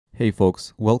Hey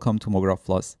folks, welcome to MoGraph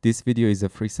Plus. This video is a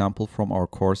free sample from our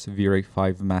course Vray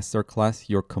 5 Masterclass,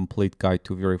 your complete guide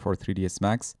to Vray for 3ds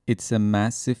Max. It's a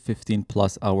massive 15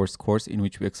 plus hours course in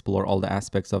which we explore all the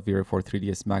aspects of Vray for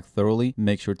 3ds Max thoroughly.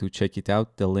 Make sure to check it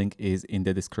out. The link is in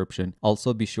the description.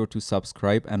 Also be sure to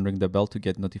subscribe and ring the bell to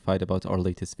get notified about our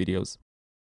latest videos.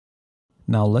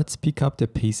 Now let's pick up the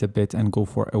pace a bit and go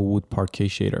for a wood parquet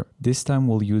shader. This time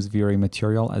we'll use vray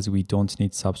material as we don't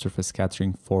need subsurface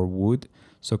scattering for wood.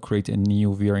 So create a new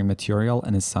vray material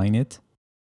and assign it.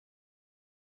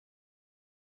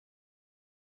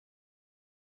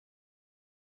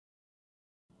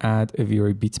 Add a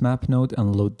vray bitmap node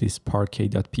and load this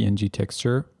parquet.png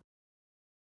texture.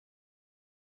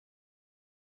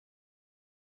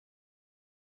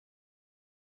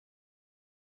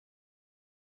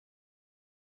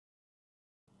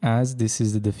 As this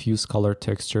is the diffuse color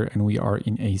texture and we are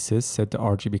in ACES, set the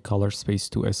RGB color space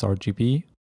to srgb.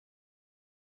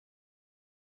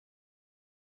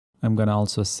 I'm gonna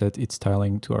also set its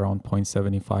tiling to around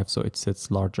 0.75 so it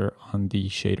sits larger on the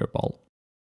shader ball.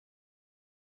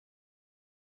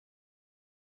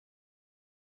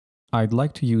 I'd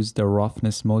like to use the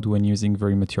roughness mode when using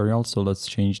vray material, so let's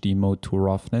change the mode to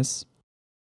roughness.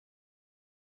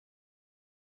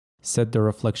 Set the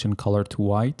reflection color to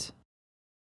white.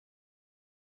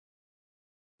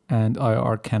 And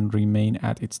IR can remain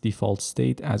at its default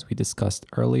state as we discussed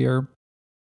earlier.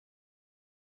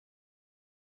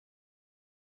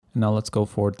 Now let's go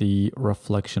for the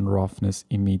reflection roughness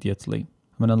immediately.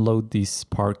 I'm going to load this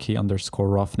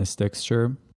parquet_roughness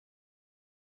texture.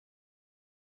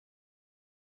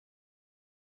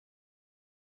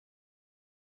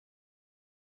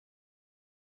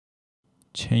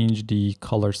 Change the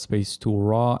color space to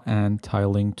raw and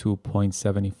tiling to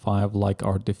 0.75 like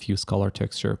our diffuse color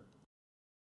texture.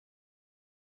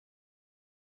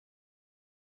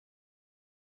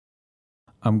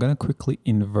 I'm gonna quickly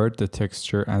invert the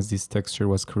texture as this texture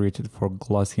was created for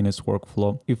glossiness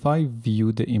workflow. If I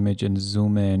view the image and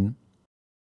zoom in,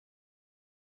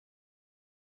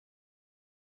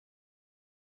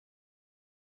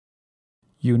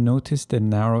 you notice the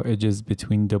narrow edges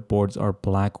between the boards are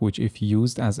black, which if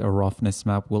used as a roughness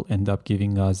map will end up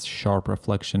giving us sharp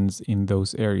reflections in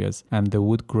those areas. And the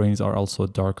wood grains are also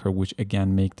darker, which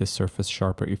again make the surface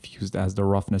sharper if used as the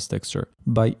roughness texture.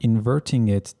 By inverting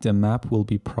it, the map will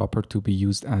be proper to be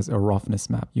used as a roughness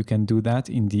map. You can do that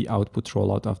in the output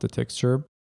rollout of the texture.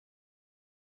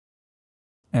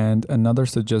 And another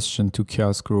suggestion to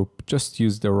Chaos Group, just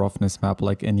use the roughness map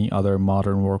like any other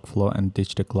modern workflow and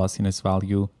ditch the glossiness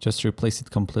value. Just replace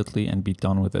it completely and be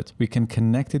done with it. We can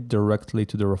connect it directly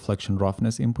to the reflection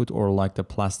roughness input, or like the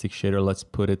plastic shader, let's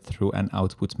put it through an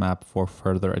output map for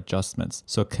further adjustments.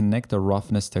 So connect the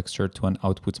roughness texture to an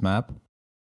output map.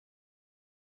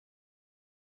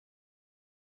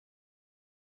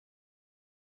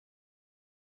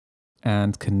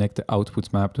 And connect the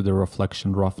output map to the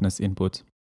reflection roughness input.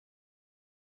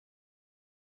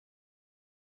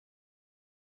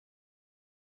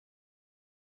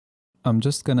 I'm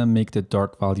just gonna make the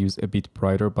dark values a bit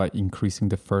brighter by increasing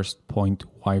the first point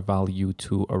Y value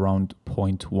to around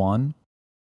 0.1,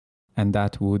 and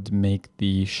that would make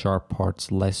the sharp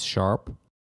parts less sharp.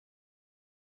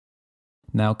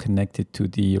 Now connect it to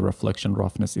the reflection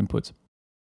roughness input.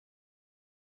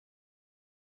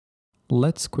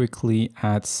 Let's quickly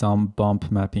add some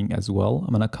bump mapping as well.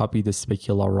 I'm gonna copy the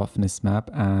specular roughness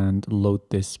map and load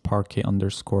this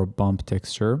parquet_bump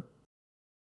texture.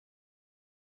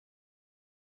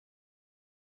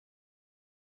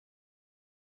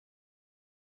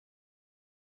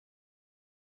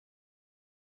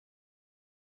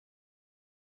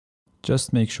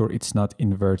 Just make sure it's not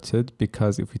inverted,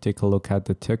 because if we take a look at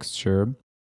the texture,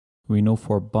 we know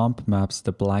for bump maps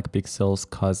the black pixels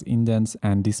cause indents,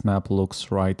 and this map looks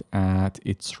right at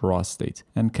its raw state.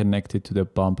 And connect it to the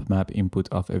bump map input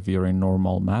of a very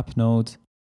normal map node.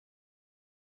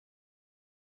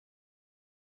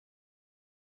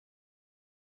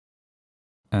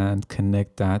 And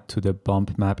connect that to the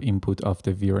bump map input of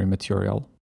the vray material.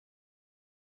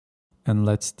 And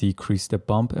let's decrease the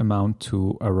bump amount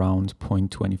to around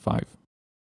 0.25.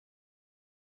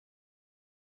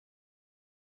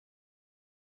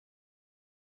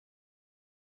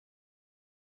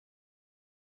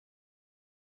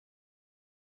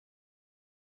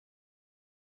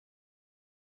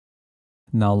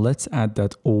 Now let's add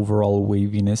that overall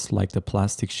waviness like the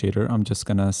plastic shader. I'm just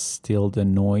gonna steal the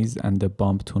noise and the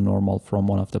bump to normal from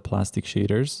one of the plastic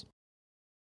shaders.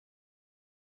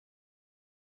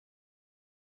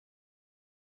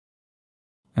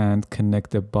 And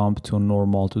connect the bump to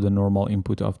normal to the normal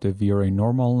input of the vray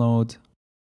normal node.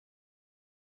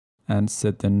 and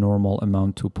set the normal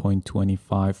amount to 0.25,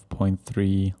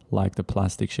 0.3 like the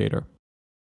plastic shader.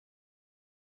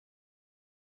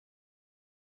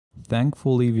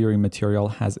 Thankfully, vray material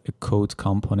has a coat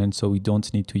component, so we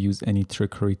don't need to use any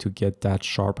trickery to get that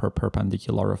sharper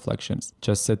perpendicular reflections.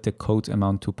 Just set the coat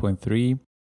amount to 0.3,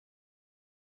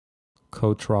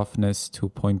 coat roughness to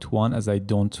 0.1 as I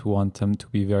don't want them to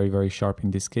be very sharp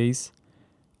in this case,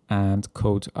 and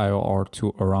coat IOR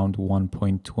to around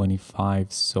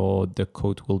 1.25, so the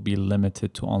coat will be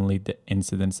limited to only the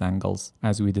incidence angles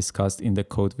as we discussed in the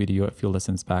coat video a few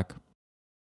lessons back.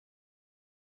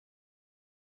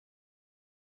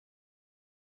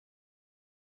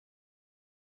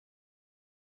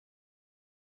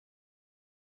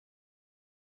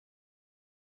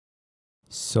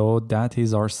 So that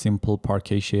is our simple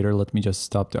Parquet shader. Let me just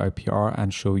stop the IPR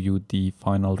and show you the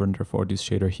final render for this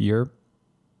shader here.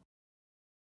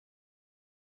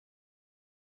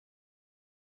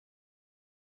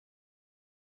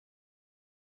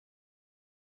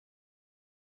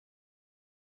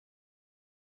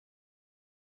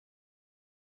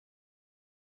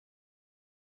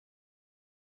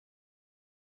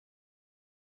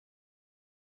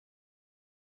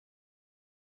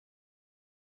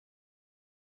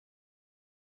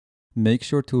 Make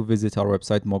sure to visit our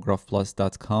website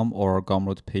mographplus.com or our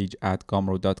Gumroad page at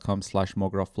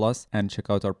gumroad.com/mographplus and check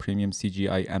out our premium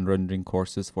CGI and rendering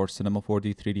courses for Cinema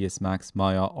 4D, 3ds Max,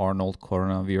 Maya, Arnold,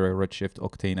 Corona, V-Ray, Redshift,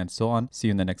 Octane, and so on. See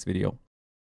you in the next video.